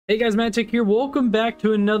Hey guys, Magic here. Welcome back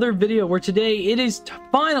to another video where today it is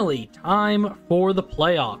finally time for the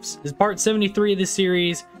playoffs. This is part 73 of this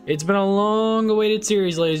series. It's been a long-awaited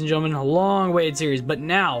series, ladies and gentlemen, a long-awaited series. But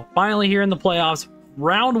now, finally here in the playoffs,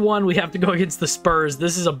 round one, we have to go against the Spurs.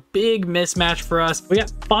 This is a big mismatch for us. We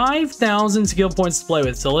got 5,000 skill points to play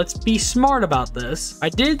with, so let's be smart about this. I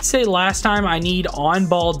did say last time I need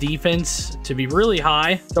on-ball defense to be really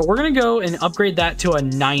high, so we're going to go and upgrade that to a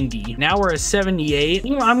 90. Now we're a 78.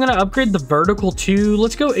 I'm going to upgrade the vertical to,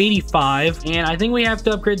 let's go 85, and I think we have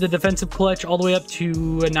to upgrade the defensive clutch all the way up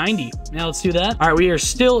to a 90. Now let's do that. All right, we are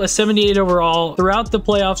still a 78 overall. Throughout the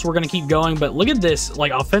playoffs, we're going to keep going, but look at this.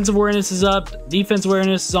 Like, offensive awareness is up, defense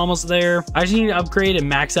awareness is almost there. I just need to upgrade and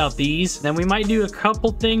max out these. Then we might do a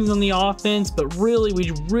couple things on the offense, but really,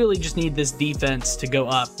 we really just need this defense to go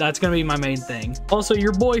up. That's going to be my main thing. Also,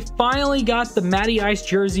 your boy finally got the Matty Ice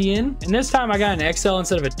jersey in, and this time I got an XL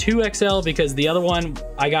instead of a 2XL because the other one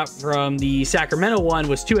I got from the Sacramento one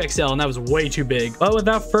was 2XL, and that was way too big. But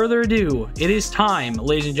without further ado, it is time,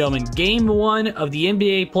 ladies and gentlemen. Game one of the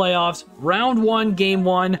NBA playoffs, round one, game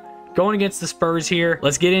one. Going against the Spurs here.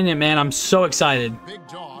 Let's get in it, man. I'm so excited. Big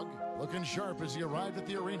Dog looking sharp as he arrived at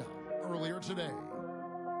the arena earlier today.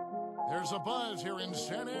 There's a buzz here in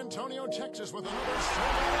San Antonio, Texas with another strong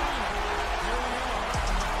arena. Here we are.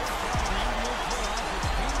 The NBA playoffs. It's game one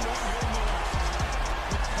here in the West.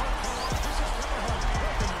 With Park College, this is Callahan.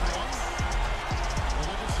 Welcome, everyone. Well,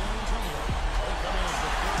 look at San Antonio. They come in as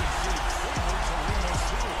the third seed. Favored to win this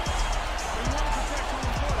series. They want to protect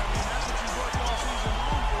home court. I mean, that's what you've worked all season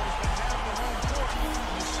long for, is to have the home court.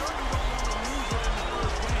 You certainly don't want to lose it in the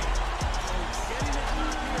first game. So getting it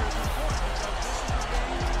through here is important because this is the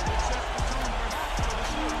game that sets the tone perhaps for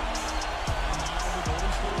the series. And now the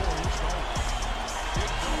Golden State Warriors start. Big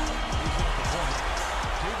Dog, he's at the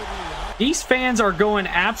point. David Lee out. These fans are going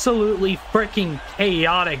absolutely freaking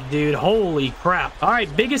chaotic, dude. Holy crap. All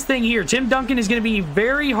right, biggest thing here. Tim Duncan is going to be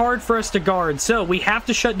very hard for us to guard, so we have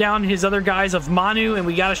to shut down his other guys of Manu, and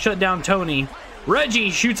we got to shut down Tony.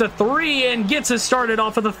 Reggie shoots a three and gets us started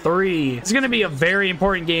off of the three. It's going to be a very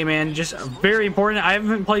important game, man. Just very important. I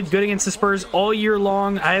haven't played good against the Spurs all year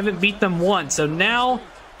long. I haven't beat them once, so now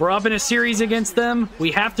we're up in a series against them. We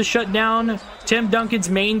have to shut down Tim Duncan's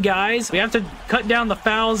main guys. We have to cut down the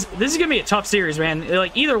fouls. This is going to be a tough series, man.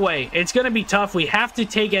 Like, either way, it's going to be tough. We have to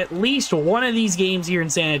take at least one of these games here in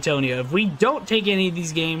San Antonio. If we don't take any of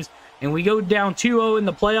these games and we go down 2-0 in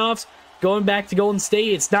the playoffs, going back to Golden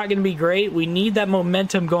State, it's not going to be great. We need that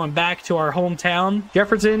momentum going back to our hometown.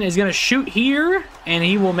 Jefferson is going to shoot here, and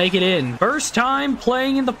he will make it in. First time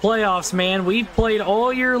playing in the playoffs, man. We've played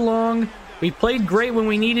all year long. We played great when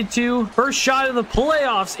we needed to. First shot of the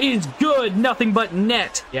playoffs is good. Nothing but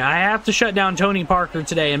net. Yeah, I have to shut down Tony Parker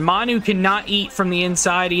today. And Manu cannot eat from the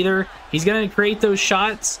inside either. He's going to create those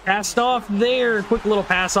shots. Passed off there. Quick little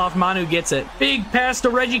pass off. Manu gets it. Big pass to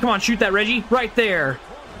Reggie. Come on, shoot that, Reggie. Right there.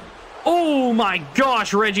 Oh my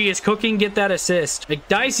gosh, Reggie is cooking. Get that assist.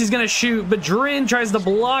 McDice is going to shoot. Badrin tries to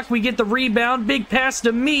block. We get the rebound. Big pass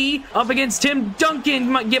to me. Up against Tim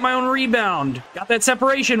Duncan. Might get my own rebound. Got that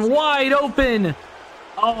separation. Wide open.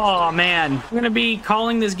 Oh, man. I'm going to be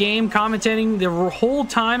calling this game, commentating the whole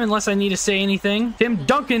time unless I need to say anything. Tim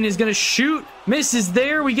Duncan is going to shoot. Misses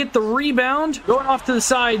there. We get the rebound. Going off to the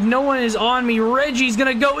side. No one is on me. Reggie's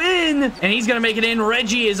going to go in. And he's going to make it in.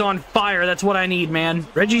 Reggie is on fire. That's what I need, man.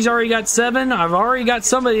 Reggie's already got 7. I've already got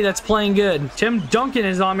somebody that's playing good. Tim Duncan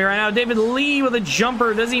is on me right now. David Lee with a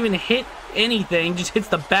jumper. Doesn't even hit anything, just hits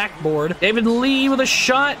the backboard. David Lee with a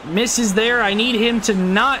shot, misses there. I need him to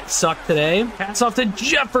not suck today. Pass off to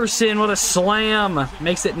Jefferson with a slam,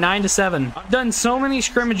 makes it 9-7. I've done so many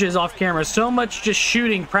scrimmages off camera, so much just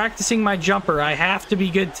shooting, practicing my jumper. I have to be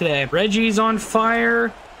good today. Reggie's on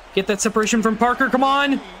fire. Get that separation from Parker. Come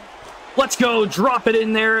on. Let's go. Drop it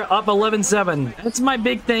in there. Up 11-7. That's my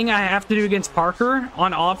big thing I have to do against Parker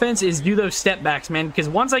on offense, is do those step backs, man, because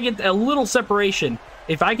once I get a little separation,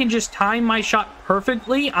 if I can just time my shot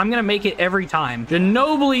perfectly, I'm going to make it every time.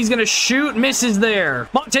 Ginobili's going to shoot. Misses there.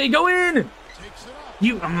 Monte, go in.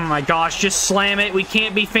 Oh my gosh, just slam it. We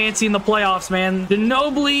can't be fancy in the playoffs, man.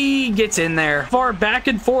 Ginobili gets in there. Far back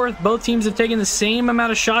and forth. Both teams have taken the same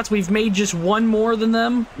amount of shots. We've made just one more than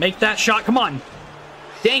them. Make that shot. Come on.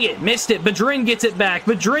 Dang it. Missed it. Badrin gets it back.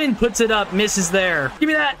 Badrin puts it up. Misses there. Give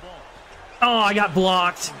me that. Oh, I got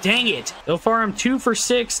blocked. Dang it. So far, I'm 2 for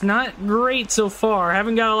 6. Not great so far.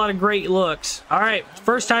 Haven't got a lot of great looks. All right,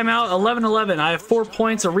 first time out, 11-11. I have 4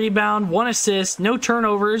 points, a rebound, 1 assist, no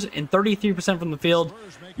turnovers, and 33% from the field.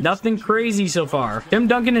 Nothing crazy so far. Tim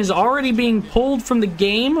Duncan is already being pulled from the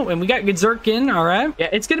game, and we got Gadzurkin. All right. Yeah,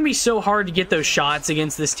 it's going to be so hard to get those shots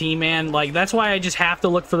against this team, man. Like, that's why I just have to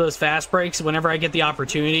look for those fast breaks whenever I get the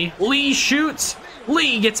opportunity. Lee shoots.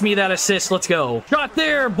 Lee gets me that assist. Let's go. Shot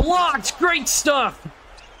there. Blocked. Great stuff.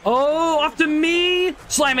 Oh, off to me.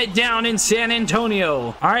 Slam it down in San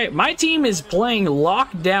Antonio. All right, my team is playing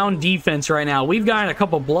lockdown defense right now. We've got a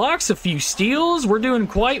couple blocks, a few steals. We're doing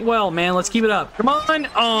quite well, man. Let's keep it up. Come on.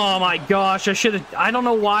 Oh, my gosh. I don't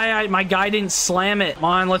know why my guy didn't slam it. Come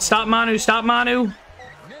on, let's stop Manu. Stop Manu. And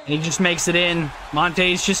he just makes it in.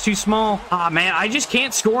 Monte's just too small. Ah, man, I just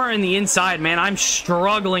can't score in the inside, man. I'm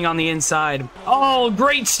struggling on the inside. Oh,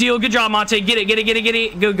 great steal. Good job, Monte. Get it, get it, get it, get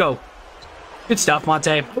it. Go, go. Good stuff,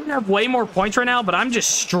 Monte. We have way more points right now, but I'm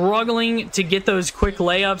just struggling to get those quick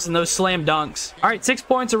layups and those slam dunks. All right, 6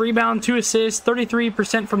 points, a rebound, 2 assists,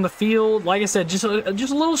 33% from the field. Like I said, just a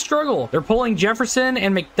little struggle. They're pulling Jefferson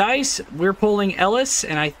and McDyess. We're pulling Ellis,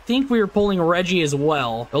 and I think we are pulling Reggie as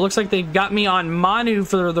well. It looks like they've got me on Manu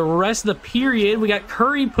for the rest of the period. We got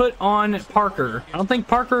Curry put on Parker. I don't think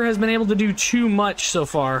Parker has been able to do too much so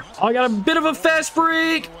far. Oh, I got a bit of a fast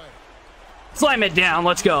break. Slam it down.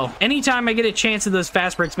 Let's go. Anytime I get a chance of those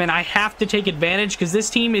fast breaks, man, I have to take advantage because this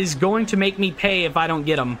team is going to make me pay if I don't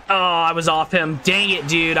get them. Oh, I was off him. Dang it,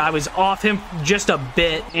 dude. I was off him just a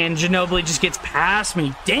bit, and Ginobili just gets past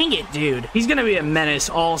me. Dang it, dude. He's going to be a menace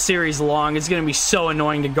all series long. It's going to be so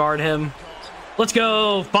annoying to guard him. Let's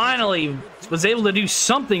go. Finally was able to do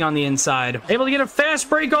something on the inside. Able to get a fast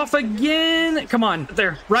break off again. Come on.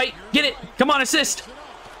 There. Right. Get it. Come on. Assist.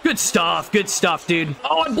 Good stuff. Good stuff, dude.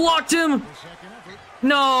 Oh, I blocked him.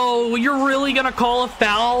 No, you're really gonna call a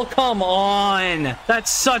foul? Come on. That's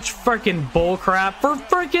such freaking bullcrap. For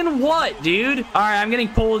freaking what, dude? All right, I'm getting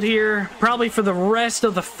pulled here probably for the rest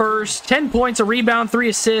of the first. 10 points, a rebound, 3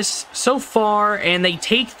 assists so far, and they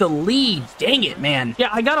take the lead. Dang it, man. Yeah,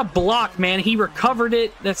 I got a block, man. He recovered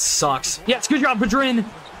it. That sucks. Yes, good job, Badrin.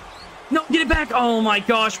 No, get it back. Oh my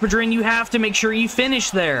gosh, Badrin, you have to make sure you finish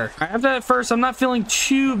there. After that first, I'm not feeling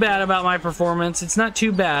too bad about my performance. It's not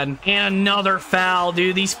too bad. And another foul,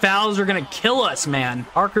 dude. These fouls are going to kill us, man.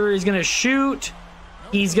 Parker is going to shoot.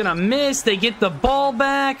 He's going to miss. They get the ball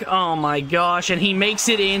back. Oh my gosh. And he makes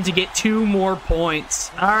it in to get 2 more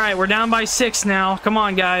points. All right, we're down by 6 now. Come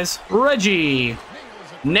on, guys. Reggie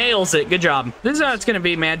nails it. Good job. This is how it's going to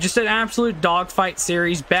be, man. Just an absolute dogfight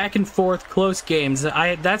series, back and forth, close games.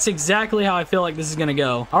 That's exactly how I feel like this is going to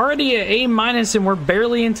go. Already an A-, and we're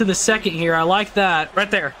barely into the second here. I like that.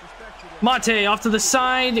 Right there. Monte off to the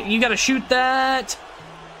side. You got to shoot that.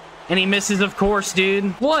 And he misses, of course,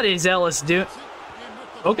 dude. What is Ellis doing?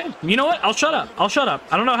 Okay, you know what? I'll shut up. I'll shut up.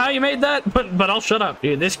 I don't know how you made that, but I'll shut up.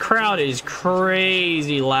 Dude, this crowd is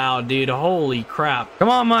crazy loud, dude. Holy crap. Come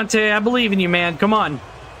on, Monte. I believe in you, man. Come on.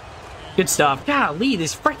 Good stuff. Golly,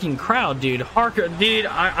 this freaking crowd, dude. Parker, dude,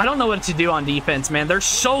 I don't know what to do on defense, man. They're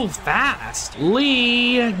so fast.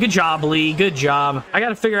 Lee. Good job, Lee. Good job. I got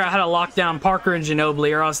to figure out how to lock down Parker and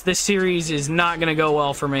Ginobili, or else this series is not going to go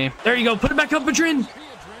well for me. There you go. Put it back up, Adrian.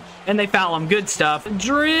 And they foul him. Good stuff.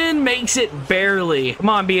 Adrian makes it barely. Come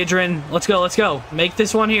on, Adrian. Let's go. Let's go. Make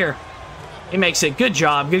this one here. He makes it. Good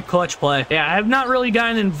job. Good clutch play. Yeah, I have not really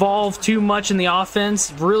gotten involved too much in the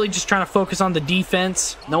offense. Really just trying to focus on the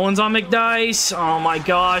defense. No one's on McDyess. Oh my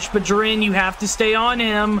gosh. Badrin, you have to stay on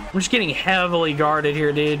him. We're just getting heavily guarded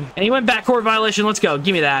here, dude. And he went backcourt violation. Let's go.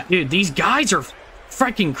 Give me that. Dude, these guys are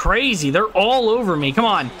freaking crazy. They're all over me. Come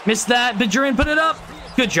on. Missed that. Badrin, put it up.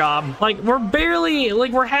 Good job. Like,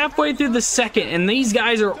 we're halfway through the second, and these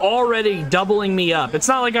guys are already doubling me up. It's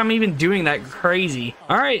not like I'm even doing that crazy.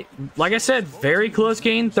 All right, like I said, very close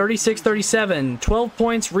game, 36-37. 12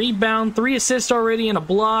 points, rebound, 3 assists already, and a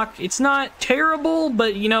block. It's not terrible,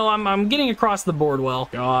 but, you know, I'm getting across the board well.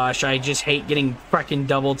 Gosh, I just hate getting freaking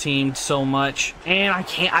double teamed so much. And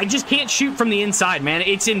I just can't shoot from the inside, man.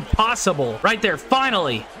 It's impossible. Right there,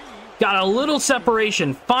 finally. Got a little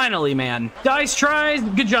separation. Finally, man. Dice tries.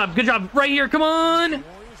 Good job. Good job. Right here. Come on.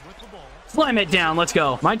 Slam it down. Let's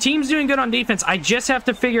go. My team's doing good on defense. I just have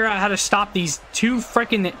to figure out how to stop these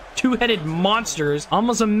two-headed monsters.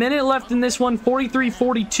 Almost a minute left in this one.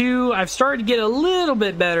 43-42. I've started to get a little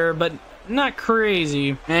bit better, but not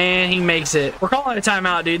crazy. And he makes it. We're calling a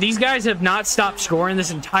timeout, dude. These guys have not stopped scoring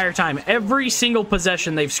this entire time. Every single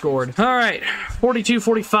possession they've scored. All right,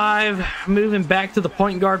 42-45. Moving back to the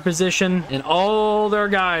point guard position. And all their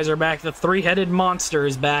guys are back. The three-headed monster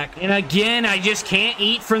is back. And again, I just can't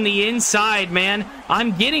eat from the inside, man.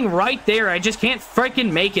 I'm getting right there. I just can't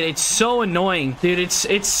freaking make it. It's so annoying, dude.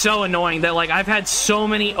 It's so annoying that, like, I've had so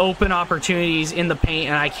many open opportunities in the paint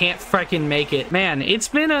and I can't freaking make it. Man, it's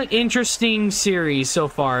been an interesting series so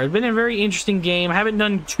far. It's been a very interesting game. I haven't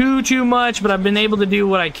done too much, but I've been able to do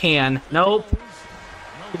what I can. Nope.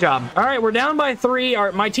 Good job. All right, we're down by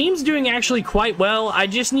 3. My team's doing actually quite well. I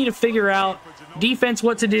just need to figure out defense,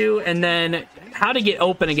 what to do, and then how to get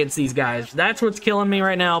open against these guys. That's what's killing me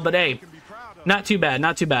right now, but hey, not too bad,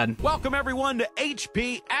 not too bad. Welcome everyone to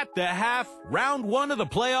HP at the half. Round 1 of the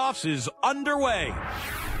playoffs is underway.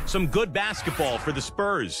 Some good basketball for the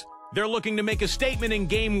Spurs. They're looking to make a statement in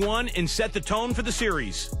Game 1 and set the tone for the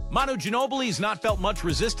series. Manu Ginobili's not felt much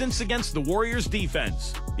resistance against the Warriors'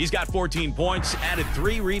 defense. He's got 14 points, added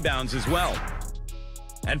 3 rebounds as well.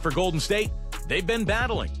 And for Golden State, they've been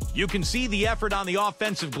battling. You can see the effort on the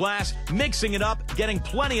offensive glass, mixing it up, getting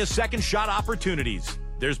plenty of second shot opportunities.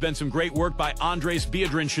 There's been some great work by Andres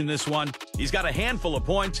Biedrins in this one. He's got a handful of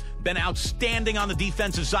points, been outstanding on the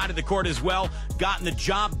defensive side of the court as well, gotten the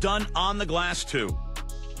job done on the glass too.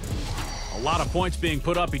 A lot of points being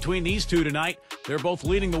put up between these two tonight. They're both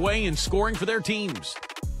leading the way in scoring for their teams.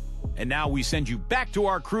 And now we send you back to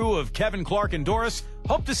our crew of Kevin, Clark, and Doris.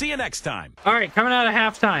 Hope to see you next time. All right, coming out of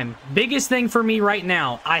halftime. Biggest thing for me right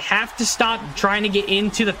now, I have to stop trying to get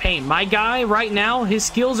into the paint. My guy right now, his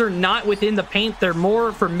skills are not within the paint. They're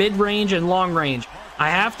more for mid-range and long range. I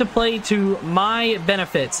have to play to my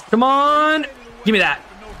benefits. Come on. Give me that.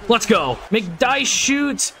 Let's go. McDice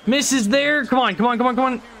shoots. Misses there. Come on, come on, come on, come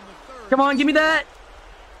on. Come on, give me that.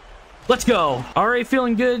 Let's go. Already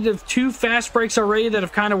feeling good. Of 2 fast breaks already that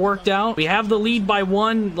have kind of worked out. We have the lead by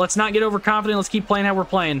 1. Let's not get overconfident. Let's keep playing how we're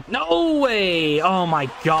playing. No way. Oh my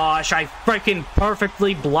gosh. I freaking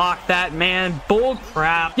perfectly blocked that, man. Bull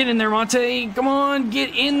crap. Get in there, Monte. Come on.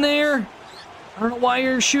 Get in there. I don't know why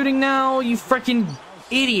you're shooting now. You freaking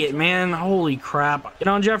idiot, man. Holy crap. Get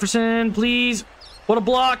on, Jefferson, please. What a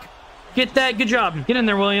block. Get that. Good job. Get in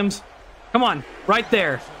there, Williams. Come on. Right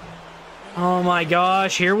there. Oh my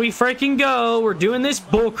gosh, here we freaking go. We're doing this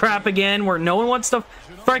bull crap again where no one wants to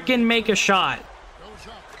freaking make a shot.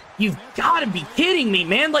 You've got to be kidding me,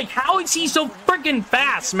 man. Like, how is he so freaking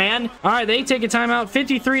fast, man? All right, they take a timeout.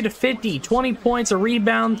 53-50. 20 points, a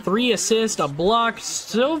rebound, 3 assists, a block.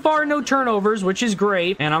 So far, no turnovers, which is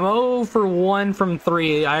great. And I'm 0 for 1 from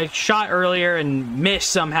 3. I shot earlier and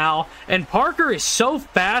missed somehow. And Parker is so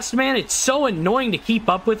fast, man. It's so annoying to keep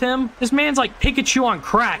up with him. This man's like Pikachu on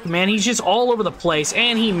crack, man. He's just all over the place,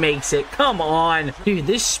 and he makes it. Come on. Dude,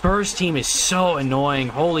 this Spurs team is so annoying.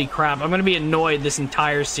 Holy crap. I'm going to be annoyed this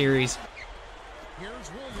entire series.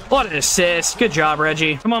 What an assist. Good job,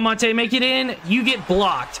 Reggie. Come on, Monte, make it in. You get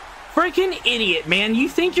blocked. Freaking idiot, man. You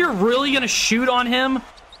think you're really gonna shoot on him?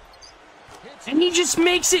 And he just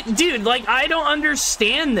makes it. Dude, like, I don't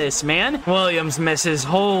understand this, man. Williams misses.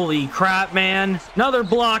 Holy crap, man. Another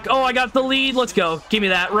block. Oh, I got the lead. Let's go. Give me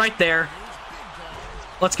that right there.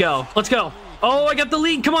 Let's go. Let's go. Oh, I got the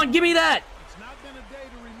lead. Come on, give me that.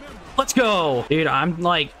 Let's go. Dude, I'm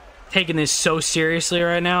like taking this so seriously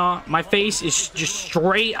right now. My face is just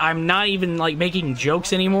straight. I'm not even like making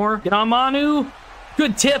jokes anymore. Get on, Manu.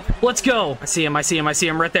 Good tip. Let's go. I see him. I see him. I see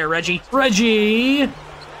him right there. Reggie. Reggie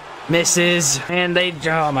misses. And they,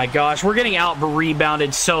 oh my gosh, we're getting out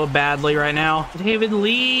rebounded so badly right now. David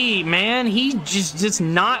Lee, man, he just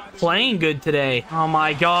not playing good today. Oh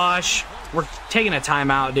my gosh. We're taking a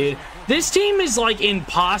timeout, dude. This team is like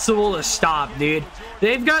impossible to stop, dude.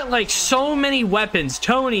 They've got like so many weapons.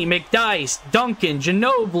 Tony, McDice, Duncan,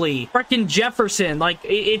 Ginobili, freaking Jefferson. Like,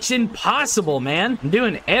 it's impossible, man. I'm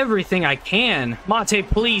doing everything I can. Monte,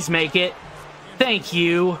 please make it. Thank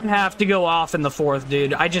you. I have to go off in the 4th,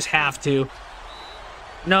 dude. I just have to.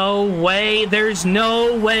 No way. There's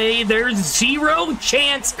no way. There's zero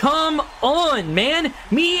chance. Come on, man.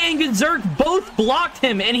 Me and Gazerk both blocked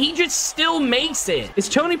him, and he just still makes it. Is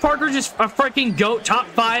Tony Parker just a freaking GOAT top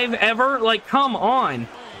 5 ever? Like, come on.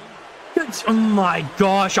 Oh my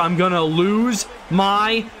gosh, I'm gonna lose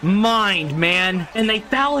my mind, man. And they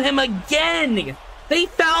foul him again. They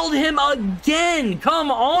fouled him again.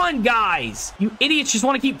 Come on, guys. You idiots just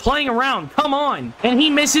want to keep playing around. Come on. And he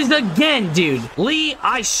misses again, dude. Lee,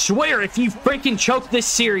 I swear, if you freaking choke this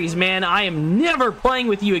series, man, I am never playing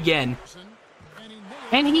with you again.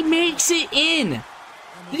 And he makes it in.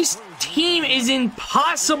 This team is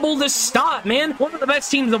impossible to stop, man. One of the best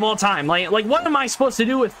teams of all time. Like what am I supposed to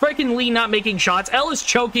do with freaking Lee not making shots? L is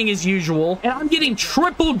choking as usual, and I'm getting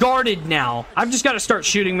triple guarded now. I've just got to start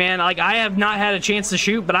shooting, man. Like, I have not had a chance to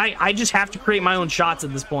shoot, but I just have to create my own shots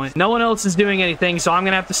at this point. No one else is doing anything, so I'm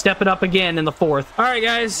gonna have to step it up again in the fourth. All right,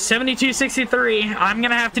 guys, 72-63. I'm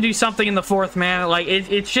gonna have to do something in the fourth, man. Like,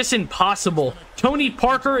 it's just impossible. Tony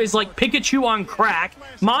Parker is like Pikachu on crack.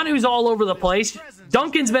 Manu's all over the place.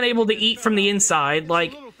 Duncan's been able to eat from the inside.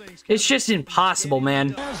 Like, it's just impossible,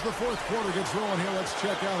 man. As the fourth quarter gets rolling here, let's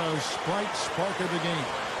check out our Sprite Spark of the Game,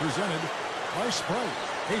 presented by Sprite.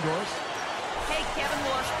 Hey, Doris. Hey, Kevin.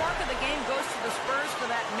 Well, our spark of the game goes to the Spurs for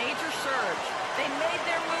that major surge. They made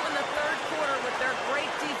their move in the third quarter with their great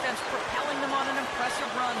defense propelling them on an impressive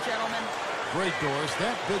run, gentlemen. Great, Doris.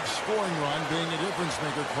 That big scoring run being a difference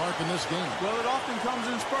maker, Clark, in this game. Well, it often comes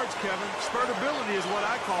in spurts, Kevin. Spurtability is what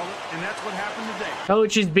I call it, and that's what happened today.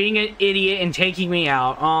 Coach is being an idiot and taking me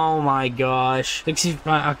out. Oh my gosh.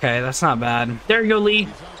 Okay, that's not bad. There you go, Lee.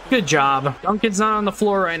 Good job. Duncan's not on the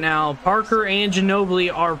floor right now. Parker and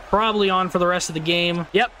Ginobili are probably on for the rest of the game.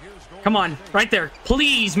 Yep. Come on. Right there.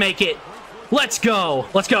 Please make it. Let's go.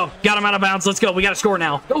 Let's go. Got him out of bounds. Let's go. We got to score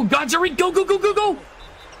now. Oh, Godzari. Go, go, go, go, go.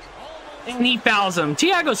 And he fouls him.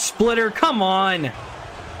 Tiago Splitter, come on.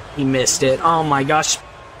 He missed it. Oh my gosh.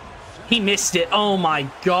 He missed it. Oh my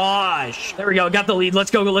gosh. There we go. Got the lead.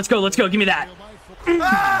 Let's go. Let's go. Let's go. Give me that.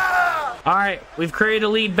 All right. We've created a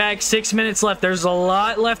lead back. 6 minutes left. There's a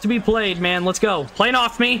lot left to be played, man. Let's go. Playing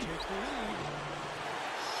off me.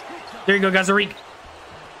 There you go, Gazarik.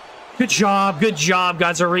 Good job,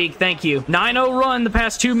 Gazarik. Thank you. 9-0 run the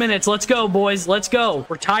past 2 minutes. Let's go, boys. Let's go.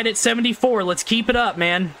 We're tied at 74. Let's keep it up,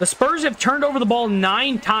 man. The Spurs have turned over the ball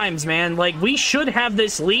 9 times, man. Like, we should have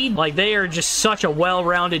this lead. Like, they are just such a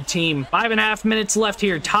well-rounded team. 5.5 minutes left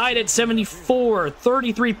here. Tied at 74.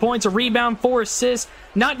 33 points, a rebound, 4 assists.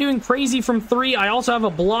 Not doing crazy from 3. I also have a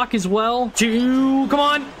block as well. 2. Come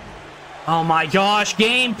on. Oh my gosh,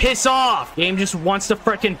 game, piss off. Game just wants to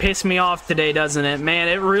freaking piss me off today, doesn't it? Man,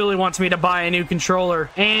 it really wants me to buy a new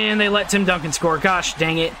controller. And they let Tim Duncan score. Gosh,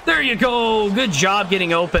 dang it. There you go. Good job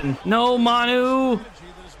getting open. No, Manu.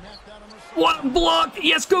 What a block.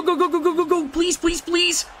 Yes, go, go, go, go, go, go, go. Please, please,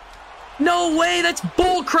 please. No way. That's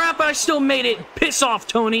bull crap. I still made it. Piss off,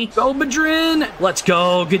 Tony. Go, Badrin. Let's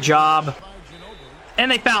go. Good job. And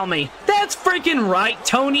they foul me. That's freaking right,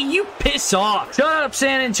 Tony. You piss off. Shut up,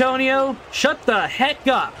 San Antonio. Shut the heck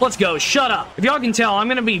up. Let's go. Shut up. If y'all can tell, I'm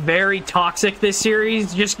going to be very toxic this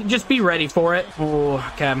series. Just be ready for it. Oh,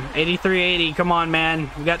 okay. 83-80. Come on, man.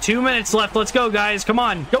 We got 2 minutes left. Let's go, guys. Come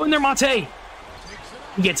on. Go in there, Monte.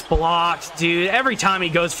 He gets blocked, dude. Every time he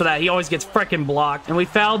goes for that, he always gets freaking blocked. And we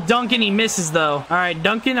fouled Duncan. He misses, though. All right,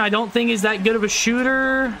 Duncan, I don't think is that good of a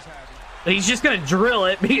shooter. He's just going to drill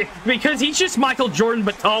it because he's just Michael Jordan,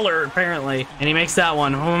 but taller, apparently. And he makes that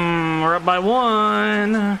one. We're up by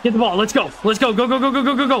 1. Get the ball. Let's go. Let's go. Go, go, go, go,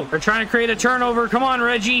 go, go, go. They're trying to create a turnover. Come on,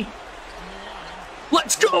 Reggie.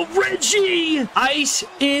 Let's go, Reggie! Ice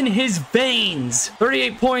in his veins.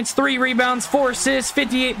 38 points, 3 rebounds, 4 assists,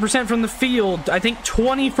 58% from the field. I think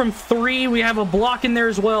 20 from 3. We have a block in there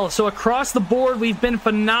as well. So across the board, we've been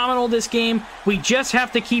phenomenal this game. We just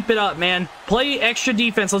have to keep it up, man. Play extra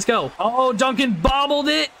defense. Let's go. Oh, Duncan bobbled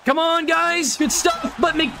it. Come on, guys. Good stuff.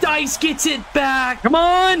 But McDice gets it back. Come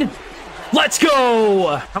on. Let's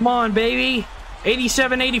go. Come on, baby.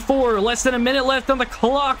 87-84. Less than a minute left on the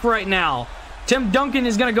clock right now. Tim Duncan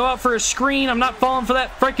is going to go out for a screen. I'm not falling for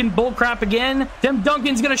that freaking bullcrap again. Tim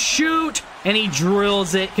Duncan's going to shoot, and he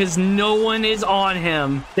drills it because no one is on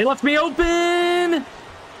him. They left me open.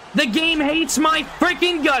 The game hates my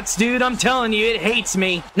freaking guts, dude. I'm telling you, it hates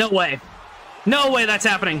me. No way. No way that's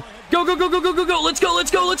happening. Go, go, go, go, go, go, go. Let's go,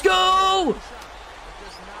 let's go, let's go.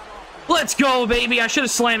 Let's go, baby. I should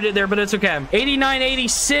have slammed it there, but it's okay.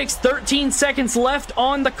 89-86, 13 seconds left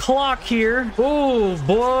on the clock here. Oh,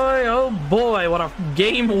 boy, what a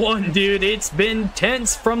game one, dude. It's been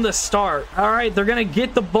tense from the start. All right, they're going to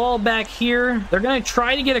get the ball back here. They're going to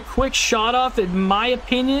try to get a quick shot off, in my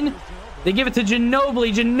opinion. They give it to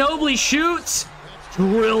Ginobili. Ginobili shoots,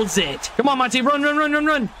 drills it. Come on, Monty, run, run, run, run,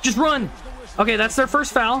 run. Just run. Okay, that's their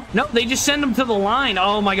first foul. Nope, they just send them to the line.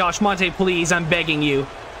 Oh, my gosh, Monty, please, I'm begging you.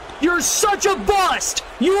 You're such a bust!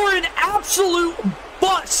 You're an absolute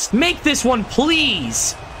bust! Make this one,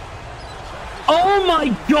 please! Oh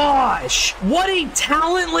my gosh! What a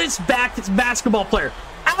talentless basketball player.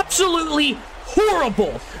 Absolutely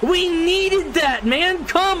horrible. We needed that, man.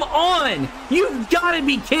 Come on. You've got to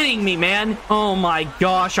be kidding me, man. Oh my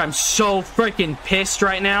gosh, I'm so freaking pissed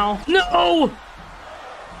right now. No!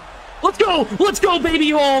 Let's go. Let's go,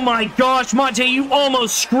 baby. Oh, my gosh. Monte, you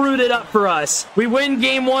almost screwed it up for us. We win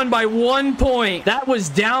game 1 by 1 point. That was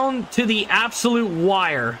down to the absolute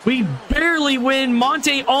wire. We barely win.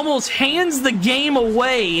 Monte almost hands the game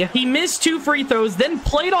away. He missed 2 free throws, then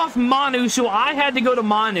played off Manu, so I had to go to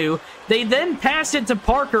Manu. They then passed it to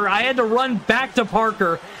Parker. I had to run back to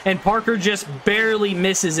Parker, and Parker just barely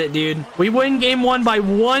misses it, dude. We win game 1 by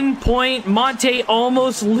 1 point. Monte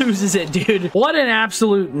almost loses it, dude. What an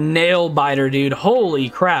absolute nail biter, dude. Holy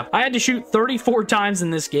crap. I had to shoot 34 times in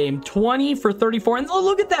this game. 20 for 34. And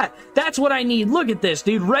look at that. That's what I need. Look at this,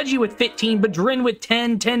 dude. Reggie with 15, Badrin with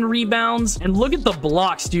 10 rebounds. And look at the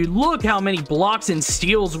blocks, dude. Look how many blocks and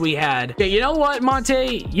steals we had. Okay, you know what,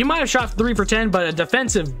 Monte? You might have shot 3 for 10, but a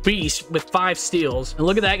defensive beast with 5 steals. And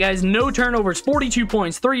look at that, guys. No turnovers, 42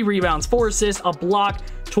 points, 3 rebounds, 4 assists, a block,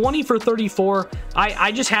 20 for 34.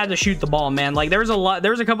 I just had to shoot the ball, man. Like, there's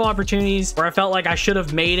a couple opportunities where I felt like I should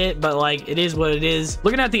have made it, but like, it is what it is.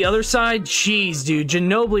 Looking at the other side, jeez, dude.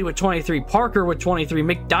 Ginobili with 23, Parker with 23,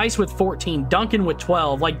 McDyess with 14, Duncan with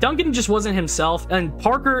 12. Like, Duncan just wasn't himself, and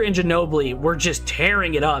Parker and Ginobili were just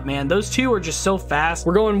tearing it up, man. Those two are just so fast.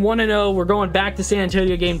 We're going 1-0. We're going back to San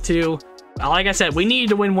Antonio game 2. Like I said, we need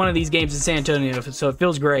to win one of these games in San Antonio, so it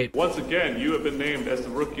feels great. Once again, you have been named as the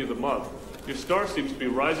Rookie of the Month. Your star seems to be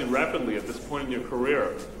rising rapidly at this point in your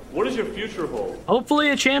career. What does your future hold? Hopefully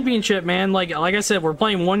a championship, man. Like I said, we're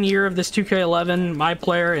playing 1 year of this 2K11, my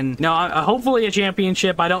player, and no, hopefully a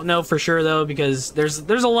championship. I don't know for sure though, because there's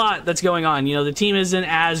a lot that's going on. You know, the team isn't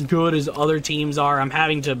as good as other teams are. I'm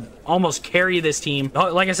having to almost carry this team.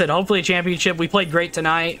 Like I said, hopefully a championship. We played great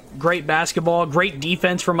tonight. Great basketball, great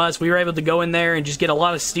defense from us. We were able to go in there and just get a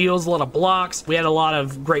lot of steals, a lot of blocks. We had a lot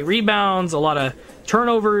of great rebounds, a lot of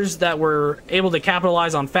turnovers that were able to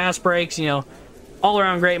capitalize on fast breaks. You know, all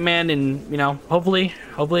around great, man, and you know, hopefully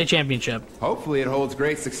a championship. Hopefully it holds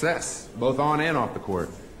great success, both on and off the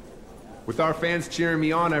court. With our fans cheering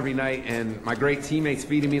me on every night and my great teammates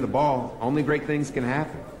feeding me the ball, only great things can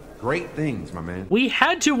happen. Great things, my man. We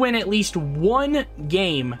had to win at least 1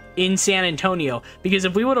 game in San Antonio, because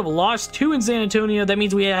if we would have lost 2 in San Antonio, that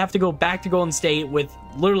means we have to go back to Golden State with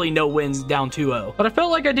literally no wins, down 2-0. But I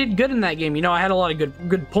felt like I did good in that game. You know, I had a lot of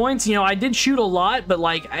good points. You know, I did shoot a lot, but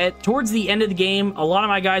like towards the end of the game, a lot of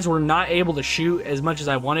my guys were not able to shoot as much as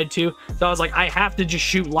I wanted to. So I was like, I have to just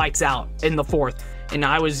shoot lights out in the 4th. And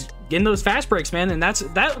I was getting those fast breaks, man. And that's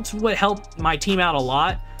what helped my team out a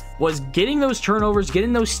lot, was getting those turnovers,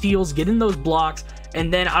 getting those steals, getting those blocks,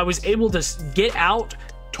 and then I was able to get out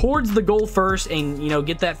towards the goal first and, you know,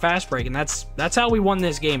 get that fast break. And that's how we won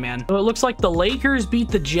this game, man. So it looks like the Lakers beat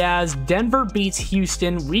the Jazz, Denver beats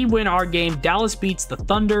Houston, we win our game, Dallas beats the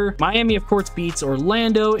Thunder, Miami of course beats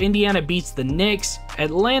Orlando, Indiana beats the Knicks,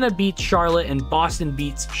 Atlanta beats Charlotte, and Boston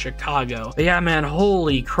beats Chicago. But yeah, man,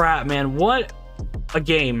 holy crap, man, what a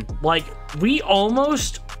game. Like, we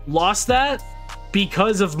almost lost that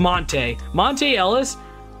because of Monte Ellis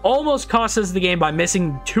almost cost us the game by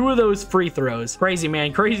missing 2 of those free throws. Crazy,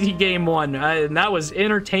 man. Crazy game 1. And that was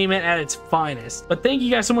entertainment at its finest. But thank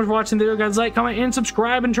you guys so much for watching the video, guys. Like, comment, and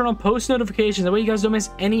subscribe, and turn on post notifications. That way you guys don't miss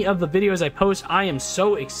any of the videos I post. I am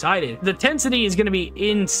so excited. The intensity is going to be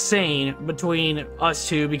insane between us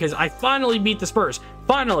two, because I finally beat the Spurs.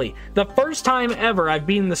 Finally, the first time ever I've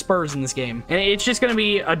beaten the Spurs in this game. And it's just going to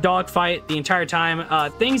be a dogfight the entire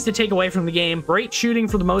time. Things to take away from the game. Great shooting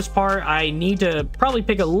for the most part. I need to probably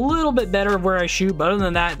pick a little bit better of where I shoot, but other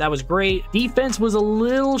than that, that was great. Defense was a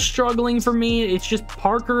little struggling for me. It's just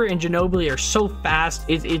Parker and Ginobili are so fast.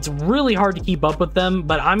 It's really hard to keep up with them,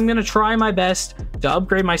 but I'm going to try my best to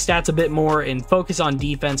upgrade my stats a bit more and focus on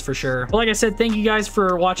defense for sure. But like I said, thank you guys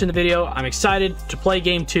for watching the video. I'm excited to play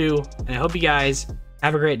game 2, and I hope you guys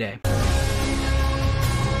have a great day.